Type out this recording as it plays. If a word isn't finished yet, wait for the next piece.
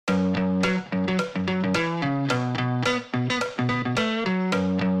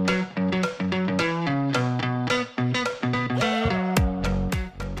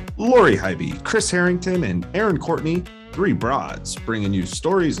Lori Hybe, Chris Harrington, and Aaron Courtney, three broads, bringing you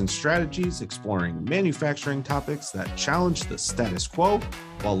stories and strategies exploring manufacturing topics that challenge the status quo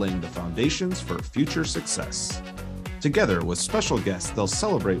while laying the foundations for future success. Together with special guests, they'll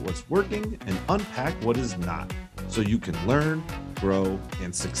celebrate what's working and unpack what is not, so you can learn, grow,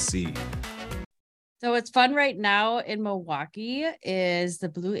 and succeed. So what's fun right now in Milwaukee is the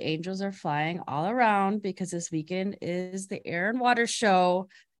Blue Angels are flying all around because this weekend is the Air and Water Show.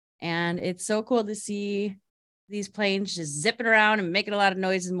 And it's so cool to see these planes just zipping around and making a lot of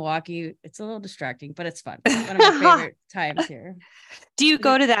noise in Milwaukee. It's a little distracting, but it's fun. One of my favorite times here. Do you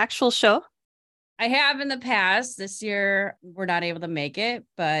go to the actual show? I have in the past. This year, we're not able to make it,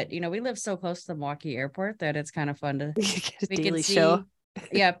 but we live so close to the Milwaukee airport that it's kind of fun to get a daily show.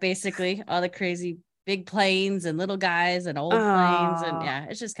 Yeah, basically all the crazy big planes and little guys and old planes. And yeah,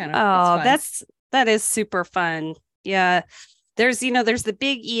 it's just kind of, that is super fun. Yeah. There's the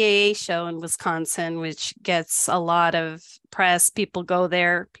big EAA show in Wisconsin, which gets a lot of press. People go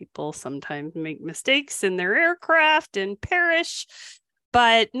there. People sometimes make mistakes in their aircraft and perish.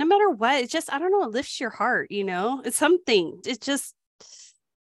 But no matter what, it just, I don't know, it lifts your heart, it's something. It's just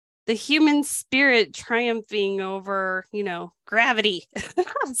the human spirit triumphing over, gravity.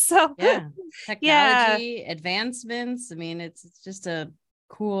 So yeah, technology, advancements. I mean, it's just a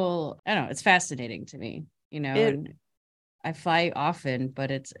cool, I don't know, it's fascinating to me, and I fly often, but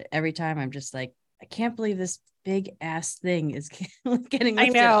it's every time I'm just like, I can't believe this big ass thing is getting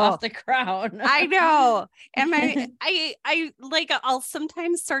lifted off the ground. I know. And I'll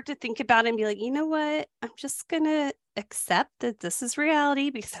sometimes start to think about it and be like, you know what? I'm just going to accept that this is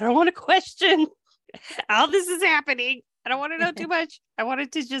reality because I don't want to question how this is happening. I don't want to know too much. I want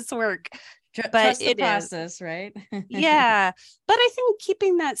it to just work. Trust the process, right? Yeah. But I think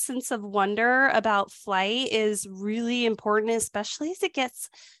keeping that sense of wonder about flight is really important, especially as it gets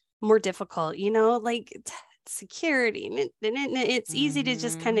more difficult, like security. And it's easy to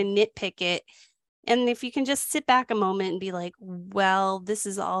just kind of nitpick it. And if you can just sit back a moment and be like, well, this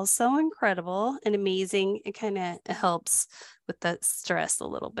is all so incredible and amazing, it kind of helps with that stress a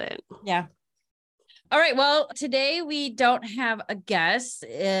little bit. Yeah. All right. Well, today we don't have a guest.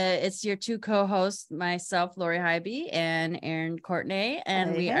 It's your two co-hosts, myself, Lori Hybe, and Aaron Courtney.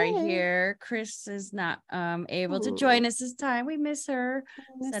 And we are here. Chris is not able to join us this time. We miss her.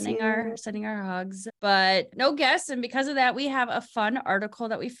 Sending our hugs, but no guests. And because of that, we have a fun article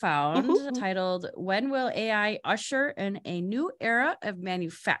that we found titled "When Will AI Usher in a New Era of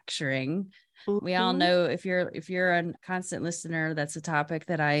Manufacturing?" We all know if you're a constant listener, that's a topic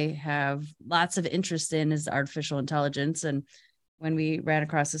that I have lots of interest in is artificial intelligence. And when we ran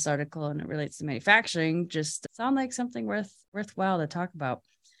across this article and it relates to manufacturing, just sound like something worthwhile to talk about.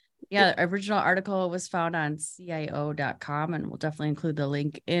 Yeah, the original article was found on CIO.com, and we'll definitely include the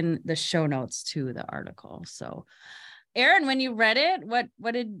link in the show notes to the article. So Aaron, when you read it,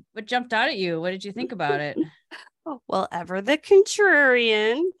 what jumped out at you? What did you think about it? Well, ever the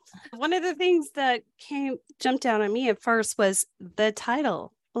contrarian. One of the things that jumped out at me at first was the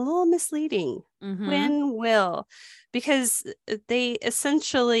title, a little misleading. When will? Because they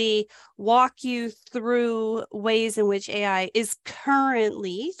essentially walk you through ways in which AI is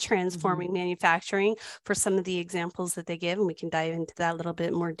currently transforming manufacturing for some of the examples that they give, and we can dive into that a little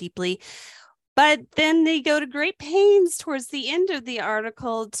bit more deeply. But then they go to great pains towards the end of the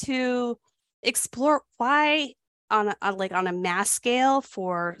article to explore why on a mass scale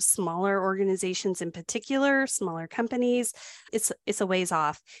for smaller organizations in particular, smaller companies, it's a ways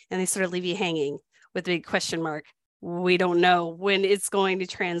off. And they sort of leave you hanging with a big question mark. We don't know when it's going to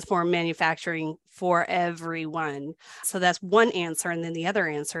transform manufacturing for everyone. So that's one answer. And then the other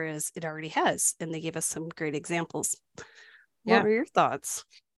answer is it already has. And they gave us some great examples. Yeah. What were your thoughts?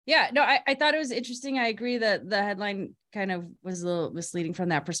 Yeah, no, I thought it was interesting. I agree that the headline kind of was a little misleading from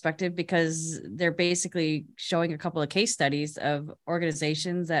that perspective because they're basically showing a couple of case studies of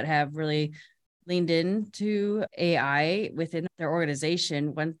organizations that have really leaned into AI within their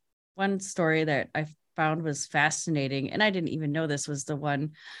organization. One story that I found was fascinating, and I didn't even know this was the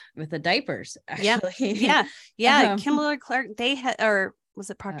one with the diapers, actually. Yeah. Kimberly-Clark, they had, or was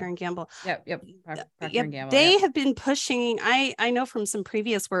it Procter and Gamble? Yep. Procter and Gamble. They have been pushing, I know from some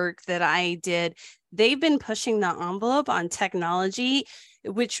previous work that I did, they've been pushing the envelope on technology,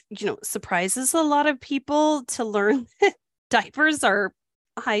 which, surprises a lot of people to learn that diapers are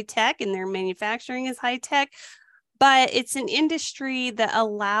high tech and their manufacturing is high tech. But it's an industry that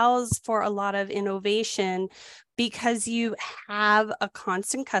allows for a lot of innovation because you have a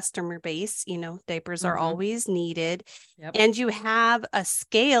constant customer base, diapers are always needed. Yep. And you have a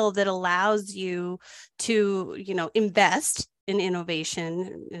scale that allows you to, invest in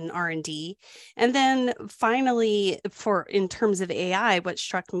innovation and R&D. And then finally, in terms of AI, what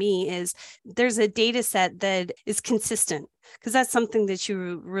struck me is there's a data set that is consistent, because that's something that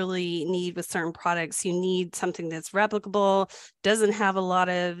you really need with certain products. You need something that's replicable, doesn't have a lot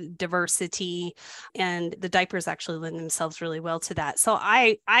of diversity, and the diapers actually lend themselves really well to that. So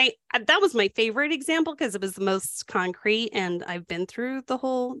I that was my favorite example because it was the most concrete, and I've been through the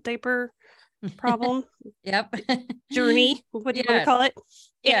whole diaper problem journey, what do you want to call it?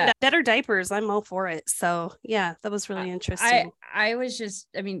 And better diapers, I'm all for it. So yeah, that was really interesting. I was just,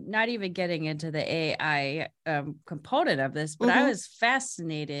 I mean, not even getting into the AI component of this, but I was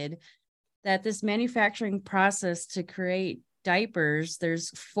fascinated that this manufacturing process to create diapers,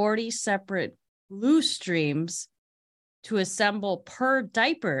 there's 40 separate glue streams to assemble per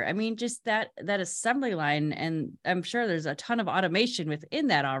diaper. I mean, just that assembly line, and I'm sure there's a ton of automation within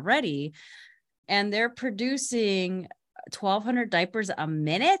that already. And they're producing 1,200 diapers a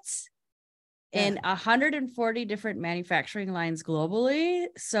minute in 140 different manufacturing lines globally.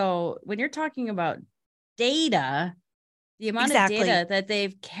 So when you're talking about data, the amount of data that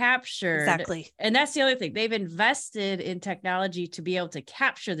they've captured, and that's the other thing, they've invested in technology to be able to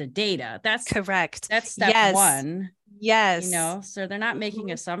capture the data. That's correct. That's step one. Yes. So they're not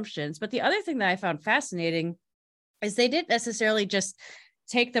making assumptions. But the other thing that I found fascinating is they didn't necessarily just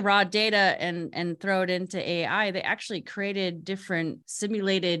take the raw data and throw it into AI. They actually created different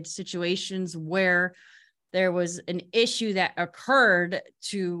simulated situations where there was an issue that occurred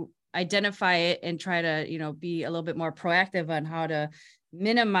to identify it and try to, be a little bit more proactive on how to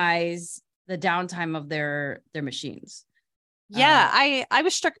minimize the downtime of their machines. Yeah, I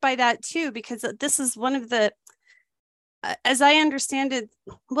was struck by that too, because this is one of the, as I understand it,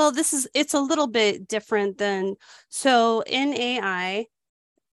 well, it's a little bit different than, so in AI,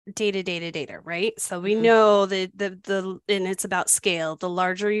 data, right? So we know that and it's about scale. The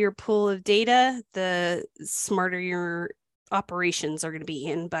larger your pool of data, the smarter your operations are going to be.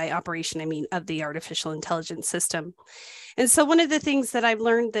 And by operation, I mean of the artificial intelligence system. And so one of the things that I've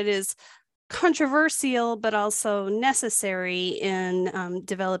learned that is controversial, but also necessary in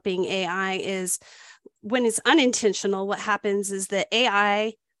developing AI is when it's unintentional, what happens is that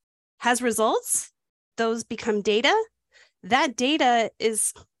AI has results, those become data. That data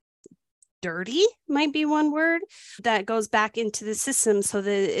is dirty, might be one word, that goes back into the system, so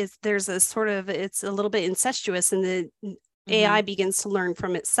that there's a sort of, it's a little bit incestuous, and the AI begins to learn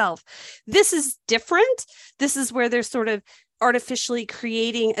from itself. This is different. This is where they're sort of artificially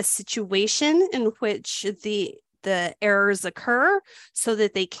creating a situation in which the errors occur so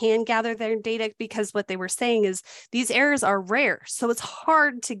that they can gather their data, because what they were saying is these errors are rare. So it's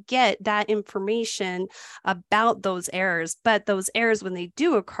hard to get that information about those errors. But those errors, when they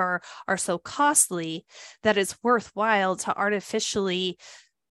do occur, are so costly that it's worthwhile to artificially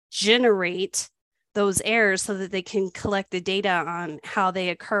generate those errors so that they can collect the data on how they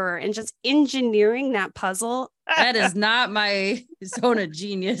occur, and just engineering that puzzle. That is not my zone of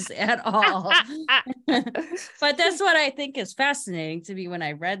genius at all. But that's what I think is fascinating to me when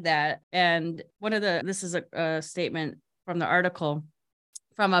I read that. And this is a statement from the article.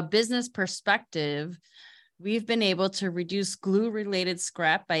 From a business perspective, we've been able to reduce glue-related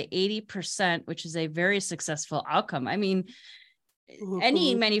scrap by 80%, which is a very successful outcome. I mean,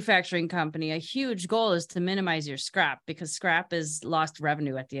 any manufacturing company, a huge goal is to minimize your scrap, because scrap is lost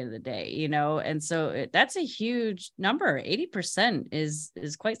revenue at the end of the day, and so that's a huge number. 80% is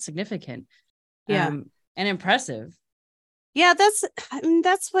quite significant. And impressive. Yeah,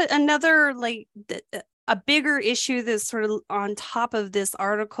 that's what another, like, a bigger issue that's sort of on top of this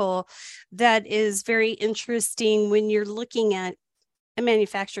article that is very interesting when you're looking at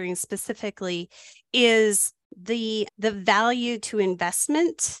manufacturing specifically is the value to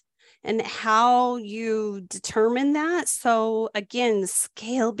investment and how you determine that. So again,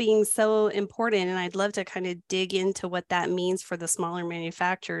 scale being so important, and I'd love to kind of dig into what that means for the smaller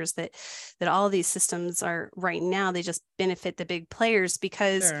manufacturers, that all of these systems are right now, they just benefit the big players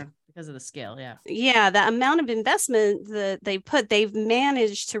because of the scale. The amount of investment that they've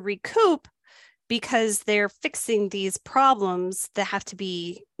managed to recoup, because they're fixing these problems that have to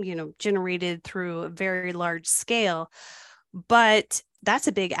be, generated through a very large scale. But that's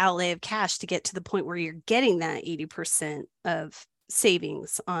a big outlay of cash to get to the point where you're getting that 80% of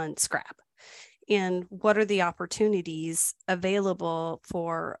savings on scrap. And what are the opportunities available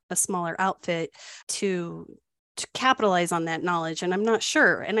for a smaller outfit to capitalize on that knowledge? And I'm not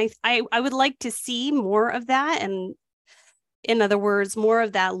sure. And I would like to see more of that. And In other words, more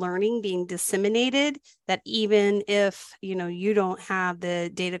of that learning being disseminated, that even if, you don't have the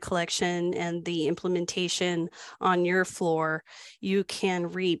data collection and the implementation on your floor, you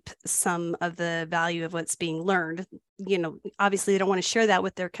can reap some of the value of what's being learned. Obviously they don't want to share that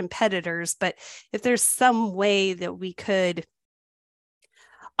with their competitors, but if there's some way that we could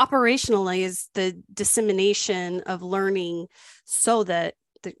operationalize the dissemination of learning so that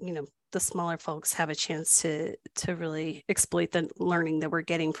the smaller folks have a chance to really exploit the learning that we're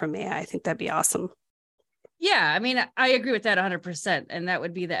getting from AI. I think that'd be awesome. Yeah, I mean, I agree with that 100%, and that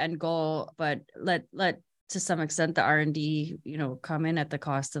would be the end goal. But let to some extent the R&D, come in at the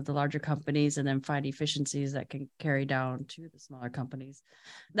cost of the larger companies, and then find efficiencies that can carry down to the smaller companies.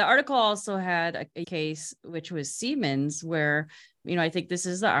 The article also had a case, which was Siemens, where I think this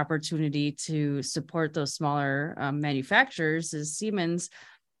is the opportunity to support those smaller manufacturers. Is Siemens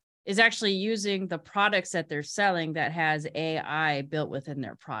is actually using the products that they're selling that has AI built within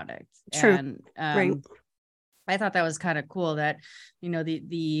their product. True. And right. I thought that was kind of cool that,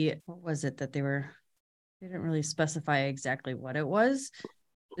 the what was it that they didn't really specify exactly what it was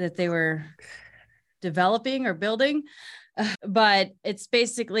that they were developing or building, but it's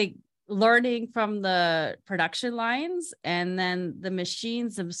basically learning from the production lines, and then the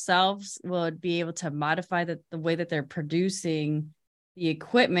machines themselves would be able to modify the way that they're producing the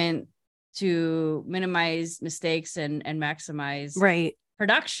equipment to minimize mistakes and maximize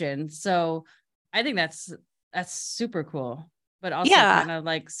production. So I think that's super cool, but also kind of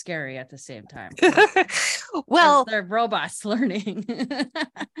like scary at the same time. Well, they're robots learning.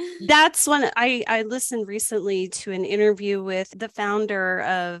 That's when I listened recently to an interview with the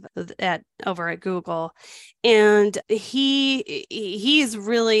founder over at Google, and he's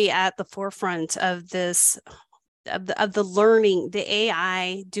really at the forefront of this of the learning, the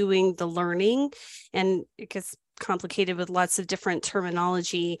AI doing the learning, and it gets complicated with lots of different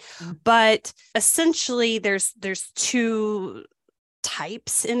terminology. But essentially there's two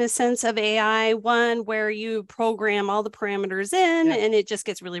types in a sense of AI. One where you program all the parameters in and it just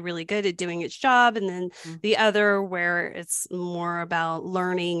gets really, really good at doing its job. And then the other where it's more about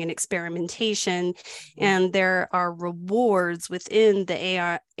learning and experimentation. And there are rewards within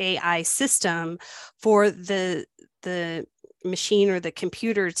the AI system for the machine or the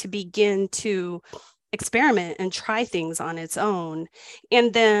computer to begin to experiment and try things on its own.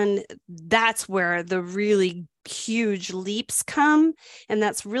 And then that's where the really huge leaps come. And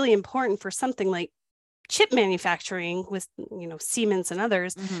that's really important for something like chip manufacturing with, Siemens and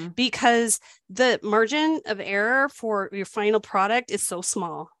others, because the margin of error for your final product is so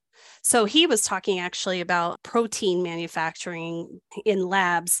small. So he was talking actually about protein manufacturing in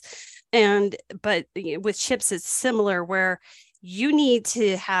labs. But with chips, it's similar, where you need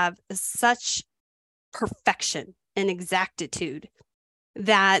to have such perfection and exactitude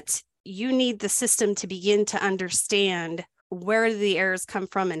that you need the system to begin to understand where do the errors come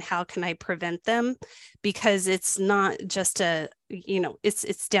from and how can I prevent them, because it's not just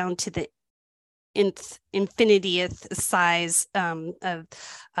it's down to the infinitieth size of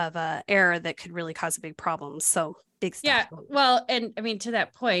error that could really cause a big problem. So big stuff. Yeah, well, and I mean, to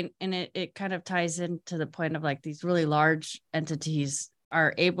that point, and it kind of ties into the point of like these really large entities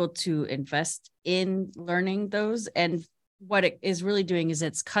are able to invest in learning those. And what it is really doing is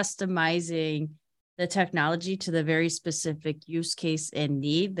it's customizing the technology to the very specific use case and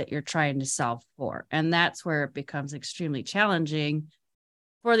need that you're trying to solve for. And that's where it becomes extremely challenging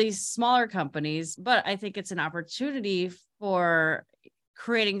for these smaller companies. But I think it's an opportunity for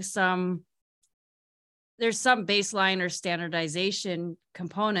creating there's some baseline or standardization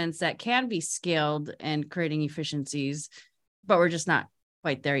components that can be scaled and creating efficiencies, but we're just not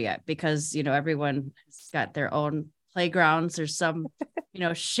quite there yet because, everyone has got their own playgrounds. There's some,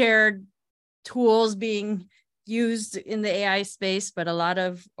 shared tools being used in the AI space, but a lot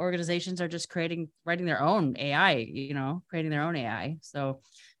of organizations are just writing their own AI, creating their own AI. So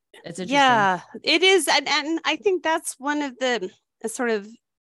it's interesting. Yeah, it is. And I think that's one of the sort of,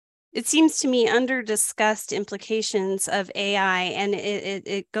 it seems to me, under discussed implications of AI. And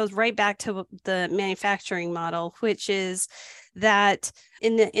it goes right back to the manufacturing model, which is that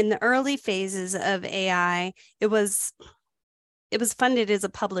in the early phases of AI, it was funded as a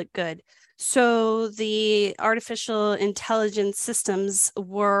public good. So the artificial intelligence systems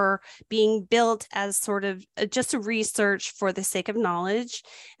were being built as sort of just a research for the sake of knowledge,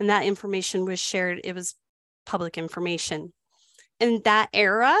 and that information was shared. It was public information. In that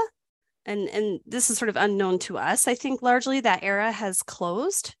era, and this is sort of unknown to us, I think largely that era has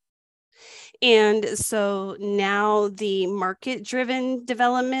closed. And so now the market-driven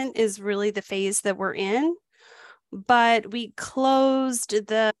development is really the phase that we're in, but we closed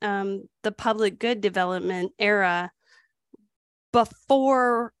the public good development era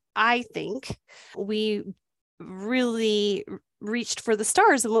before I think we really reached for the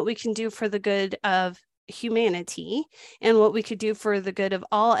stars and what we can do for the good of humanity and what we could do for the good of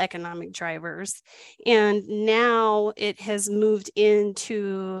all economic drivers. And now it has moved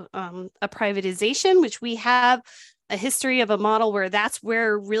into a privatization, which we have a history of a model where that's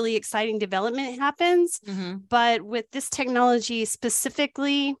where really exciting development happens. Mm-hmm. But with this technology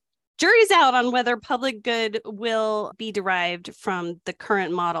specifically, jury's out on whether public good will be derived from the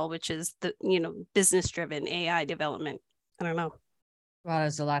current model, which is the, business-driven AI development. I don't know. Wow,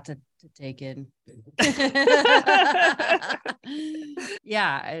 there's a lot to take in.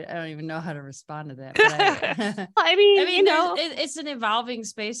 Yeah, I don't even know how to respond to that. But I mean, it's an evolving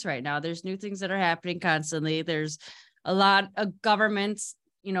space right now. There's new things that are happening constantly. There's a lot of governments,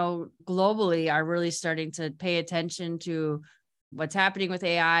 globally are really starting to pay attention to what's happening with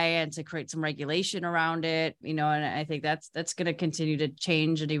AI and to create some regulation around it, and I think that's going to continue to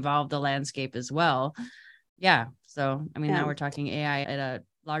change and evolve the landscape as well. Yeah. So, now we're talking AI at a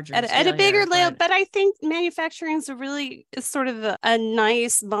larger at a bigger level, but I think manufacturing is sort of a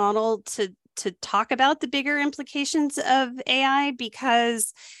nice model to talk about the bigger implications of AI,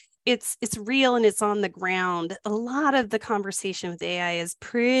 because it's real and it's on the ground. A lot of the conversation with AI is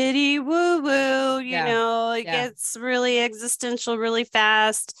pretty woo-woo, it gets really existential really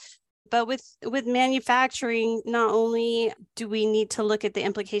fast. But with manufacturing, not only do we need to look at the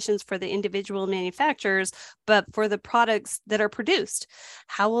implications for the individual manufacturers, but for the products that are produced.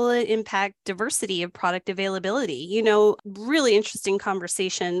 How will it impact diversity of product availability? Really interesting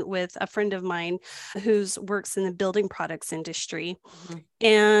conversation with a friend of mine who works in the building products industry. Mm-hmm.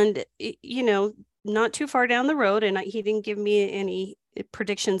 And, not too far down the road, and he didn't give me any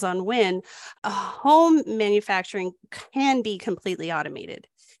predictions on when, home manufacturing can be completely automated.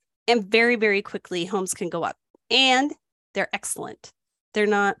 And very, very quickly, homes can go up, and they're excellent. They're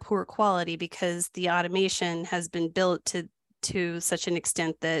not poor quality because the automation has been built to such an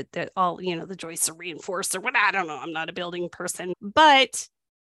extent that all, the joists are reinforced or what, I don't know. I'm not a building person. But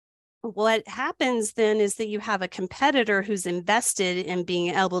what happens then is that you have a competitor who's invested in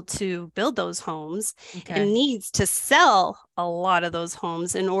being able to build those homes and needs to sell a lot of those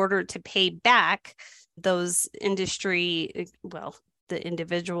homes in order to pay back those the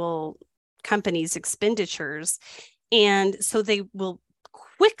individual companies' expenditures. And so they will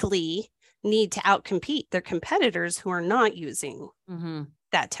quickly need to outcompete their competitors who are not using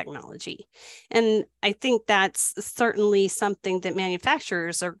that technology. And I think that's certainly something that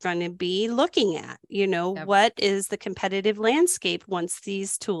manufacturers are going to be looking at. Yep. What is the competitive landscape once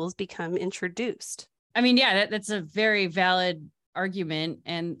these tools become introduced? That's a very valid argument.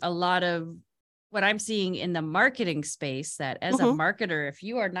 And a lot of what I'm seeing in the marketing space, that as a marketer, if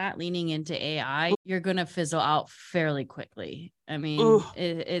you are not leaning into AI, you're going to fizzle out fairly quickly.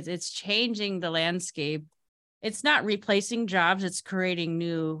 It's changing the landscape. It's not replacing jobs. It's creating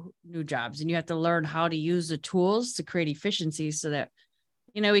new jobs. And you have to learn how to use the tools to create efficiencies so that,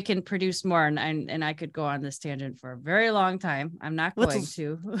 we can produce more. And I could go on this tangent for a very long time. I'm not going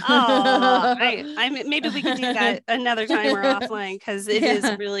to. Maybe we could do that another time or offline, because it is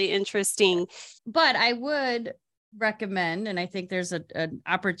really interesting. But I would recommend, and I think there's an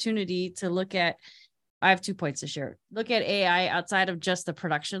opportunity to look at, I have 2 points to share. Look at AI outside of just the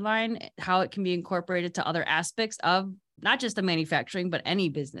production line, how it can be incorporated to other aspects of not just the manufacturing, but any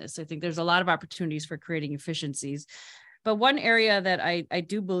business. I think there's a lot of opportunities for creating efficiencies. But one area that I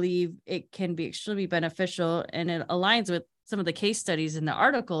do believe it can be extremely beneficial, and it aligns with some of the case studies in the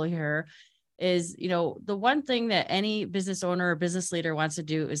article here, is, the one thing that any business owner or business leader wants to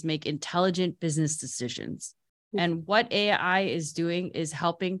do is make intelligent business decisions. And what AI is doing is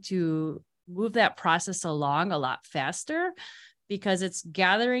helping to move that process along a lot faster, because it's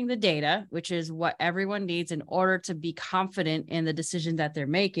gathering the data, which is what everyone needs in order to be confident in the decision that they're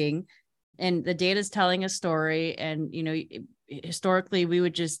making. And the data is telling a story. And, historically, we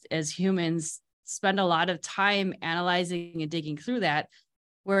would just, as humans, spend a lot of time analyzing and digging through that,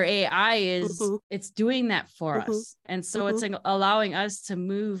 where AI is, it's doing that for us. And so it's allowing us to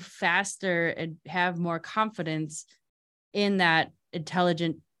move faster and have more confidence in that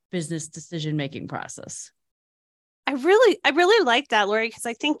intelligent business decision-making process. I really like that, Lori, because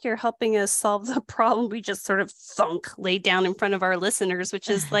I think you're helping us solve the problem we just sort of laid down in front of our listeners, which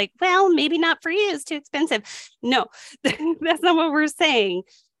is like, well, maybe not for you, it's too expensive. No, that's not what we're saying.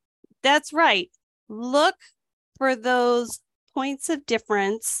 That's right. Look for those points of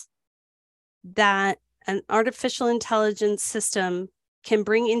difference that an artificial intelligence system can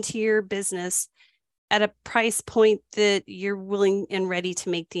bring into your business at a price point that you're willing and ready to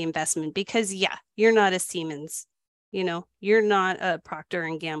make the investment. Because you're not a Siemens, you're not a Procter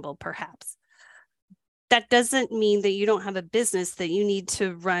and Gamble, perhaps. That doesn't mean that you don't have a business that you need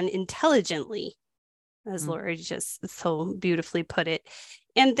to run intelligently, as Lori just so beautifully put it.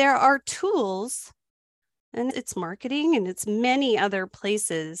 And there are tools, and it's marketing and it's many other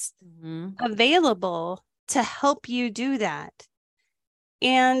places available to help you do that.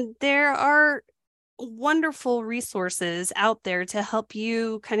 And there are wonderful resources out there to help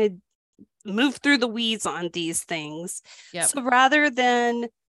you kind of move through the weeds on these things. Yep. So rather than,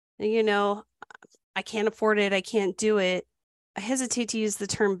 I can't afford it, I can't do it, I hesitate to use the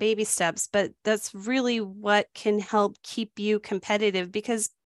term baby steps, but that's really what can help keep you competitive, because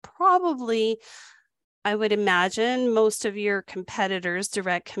probably, I would imagine, most of your competitors,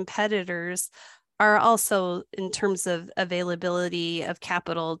 direct competitors, are also, in terms of availability of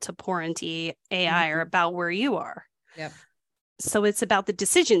capital to pour into AI, are about where you are. Yep. So it's about the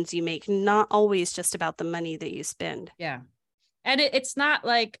decisions you make, not always just about the money that you spend. Yeah. And it's not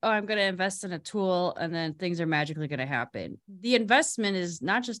like, oh, I'm going to invest in a tool and then things are magically going to happen. The investment is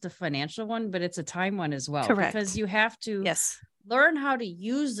not just a financial one, but it's a time one as well. Correct. Because you have to learn how to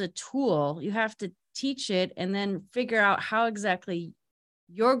use a tool. You have to teach it and then figure out how exactly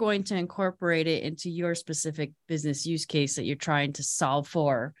you're going to incorporate it into your specific business use case that you're trying to solve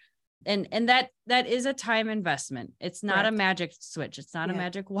for. And that is a time investment. It's not a magic switch. It's not a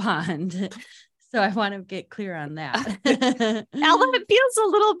magic wand. So I want to get clear on that. Although it feels a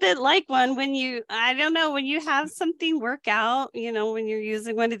little bit like one when you have something work out, when you're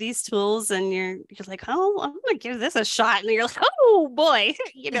using one of these tools and you're like, oh, I'm going to give this a shot. And you're like, oh boy,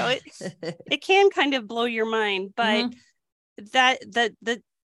 it can kind of blow your mind, but that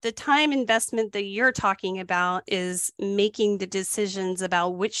the time investment that you're talking about is making the decisions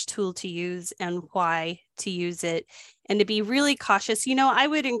about which tool to use and why to use it, and to be really cautious. I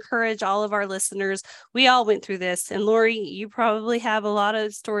would encourage all of our listeners, we all went through this, and Lori, you probably have a lot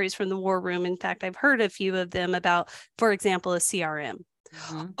of stories from the war room. In fact, I've heard a few of them about, for example, a CRM.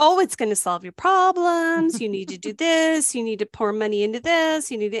 Oh, it's going to solve your problems. You need to do this. You need to pour money into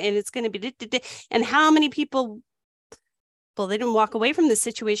this. And it's going to be, and how many people, well, they didn't walk away from the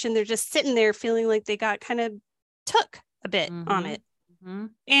situation. They're just sitting there feeling like they got kind of took a bit on it.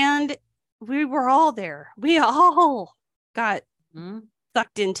 And we were all there. We all got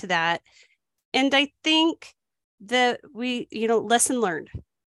sucked into that. And I think that lesson learned.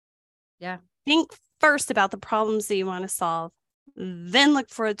 Yeah. Think first about the problems that you want to solve, then look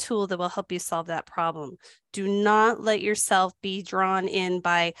for a tool that will help you solve that problem. Do not let yourself be drawn in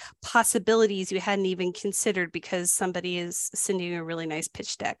by possibilities you hadn't even considered because somebody is sending you a really nice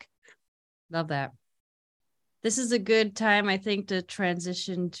pitch deck. Love that. This is a good time, I think, to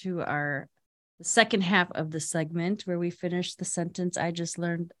transition to the second half of the segment where we finish the sentence, I just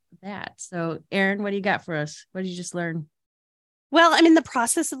learned that. So, Erin, what do you got for us? What did you just learn? Well, I'm in the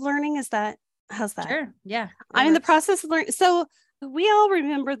process of learning. How's that? Sure. Yeah. I'm in the process of learning. So we all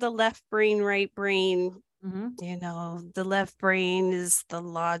remember the left brain, right brain. The left brain is the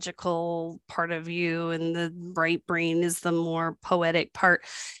logical part of you, and the right brain is the more poetic part.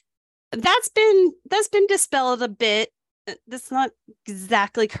 That's been dispelled a bit. That's not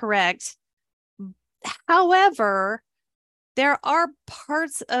exactly correct. However, there are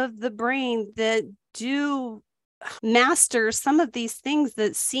parts of the brain that do master some of these things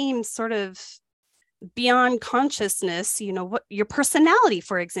that seem sort of beyond consciousness. What your personality,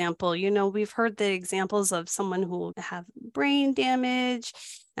 for example, we've heard the examples of someone who will have brain damage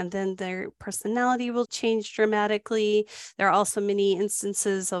and then their personality will change dramatically. There are also many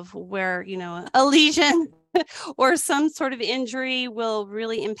instances of where, a lesion or some sort of injury will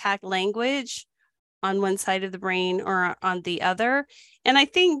really impact language on one side of the brain or on the other. And I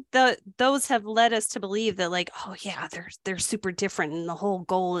think those have led us to believe that, like, oh yeah, they're super different. And the whole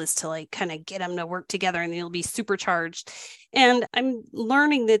goal is to like kind of get them to work together and they'll be supercharged. And I'm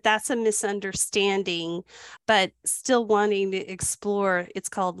learning that that's a misunderstanding, but still wanting to explore, it's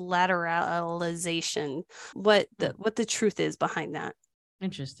called lateralization, what the truth is behind that.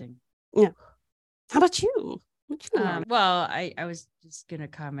 Interesting. Yeah. How about you? Well, I was just going to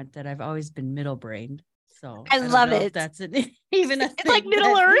comment that I've always been middle brained. So I love it. That's even a it's like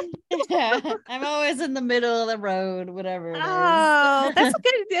Middle Earth. Yeah, I'm always in the middle of the road, whatever it is.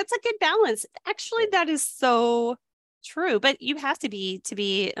 That's a good balance. Actually, that is so true. But you have to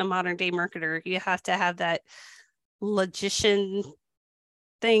be a modern day marketer. You have to have that logician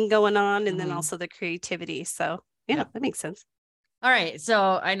thing going on, and then also the creativity. So yeah, that makes sense. All right.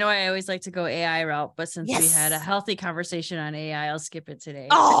 So I know I always like to go AI route, but since we had a Yes. healthy conversation on AI, I'll skip it today.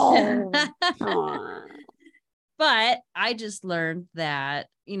 Oh, But I just learned that,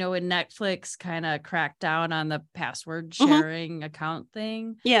 when Netflix kind of cracked down on the password sharing account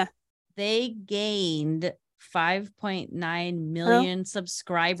thing, they gained 5.9 million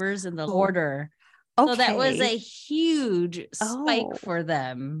subscribers in the quarter. So that was a huge spike for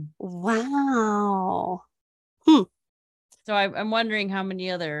them. Wow. So I'm wondering how many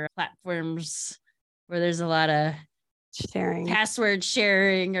other platforms where there's a lot of password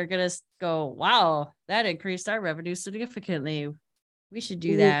sharing are going to go, wow, that increased our revenue significantly. We should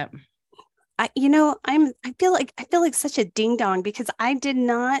do that. I feel like such a ding dong because I did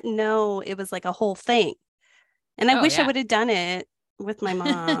not know it was like a whole thing. And I wish I would have done it with my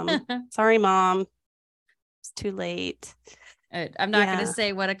mom. Sorry, Mom. It's too late. I'm not going to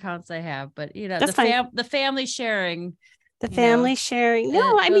say what accounts I have, but That's the family sharing. The family sharing.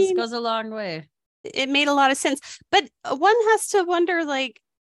 No, it goes a long way. It made a lot of sense. But one has to wonder, like,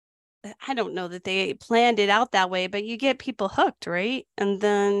 I don't know that they planned it out that way, but you get people hooked, right? And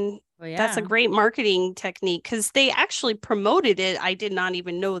then that's a great marketing technique because they actually promoted it. I did not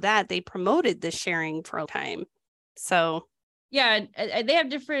even know that. They promoted the sharing for a time. So yeah, they have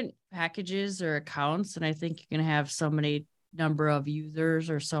different packages or accounts, and I think you can have so many number of users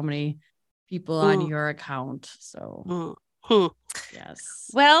or so many people on your account. So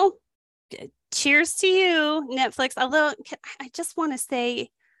yes. Well, cheers to you, Netflix. Although I just want to say,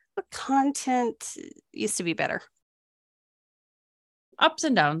 what content used to be better? Ups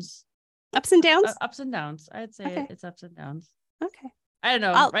and downs. Ups and downs. Ups and downs. I'd say it's ups and downs. Okay. I don't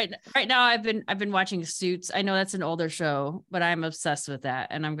know. Right now, I've been watching Suits. I know that's an older show, but I'm obsessed with that,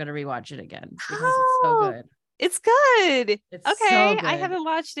 and I'm gonna rewatch it again because it's so good. It's good. It's okay. So good. I haven't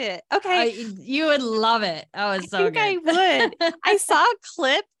watched it. Okay. You would love it. Oh, it's so good. I would. I saw a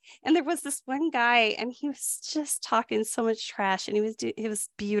clip and there was this one guy and he was just talking so much trash and it was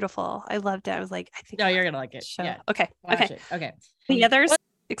beautiful. I loved it. I was like, I think you're going to like it. Show. Yeah. Okay. Watch it. Okay. The others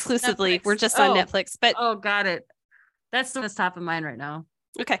exclusively. Netflix. We're just on Netflix, but got it. That's the top of mind right now.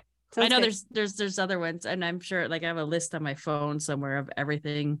 Okay. I know there's other ones and I'm sure I have a list on my phone somewhere of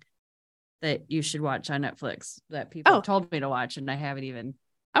everything that you should watch on Netflix that people told me to watch, and I haven't even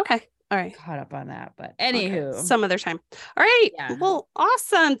all right caught up on that. But anywho, some other time. All right. Yeah. Well,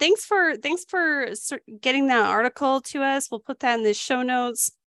 awesome. Thanks for getting that article to us. We'll put that in the show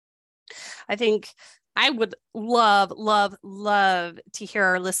notes. I think I would love to hear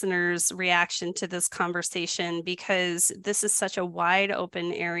our listeners' reaction to this conversation because this is such a wide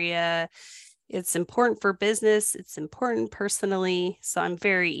open area. It's important for business. It's important personally. So I'm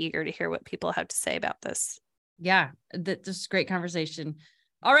very eager to hear what people have to say about this. Yeah, this is a great conversation.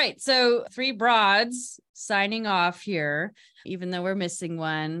 All right. So 3 Broads signing off here, even though we're missing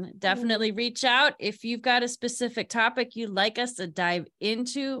one. Definitely reach out if you've got a specific topic you'd like us to dive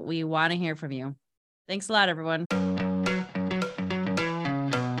into. We want to hear from you. Thanks a lot, everyone.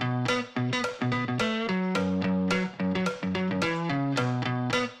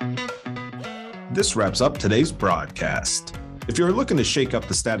 This wraps up today's broadcast. If you're looking to shake up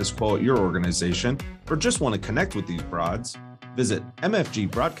the status quo at your organization or just want to connect with these broads, visit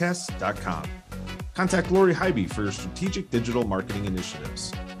mfgbroadcast.com. Contact Lori Hybe for your strategic digital marketing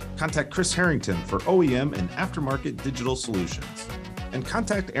initiatives. Contact Chris Harrington for OEM and aftermarket digital solutions. And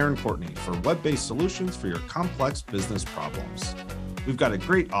contact Aaron Courtney for web-based solutions for your complex business problems. We've got a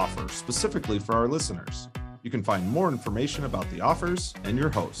great offer specifically for our listeners. You can find more information about the offers and your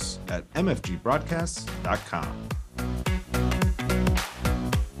hosts at mfgbroadcasts.com.